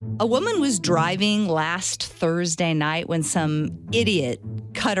A woman was driving last Thursday night when some idiot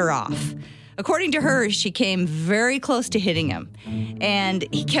cut her off. According to her, she came very close to hitting him, and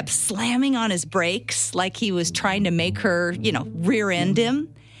he kept slamming on his brakes like he was trying to make her, rear end him.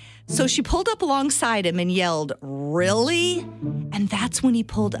 So she pulled up alongside him and yelled, "Really?" And that's when he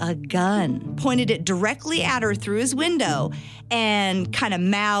pulled a gun, pointed it directly at her through his window, and kind of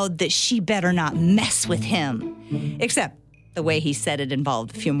mouthed that she better not mess with him. Except the way he said it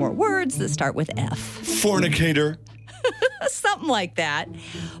involved a few more words that start with F. Fornicator. Something like that.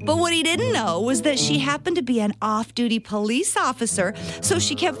 But what he didn't know was that she happened to be an off-duty police officer, so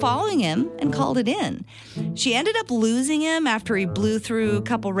she kept following him and called it in. She ended up losing him after he blew through a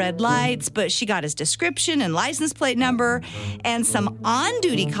couple red lights, but she got his description and license plate number, and some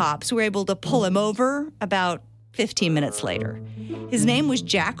on-duty cops were able to pull him over about 15 minutes later. His name was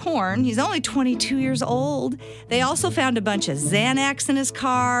Jack Horn. He's only 22 years old. They also found a bunch of Xanax in his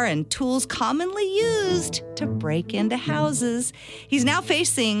car and tools commonly used to break into houses. He's now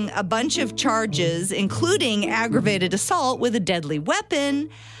facing a bunch of charges, including aggravated assault with a deadly weapon.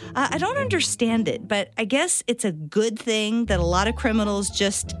 I don't understand it, but I guess it's a good thing that a lot of criminals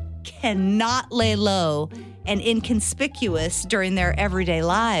just cannot lay low and inconspicuous during their everyday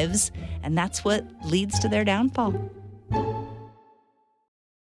lives, and that's what leads to their downfall.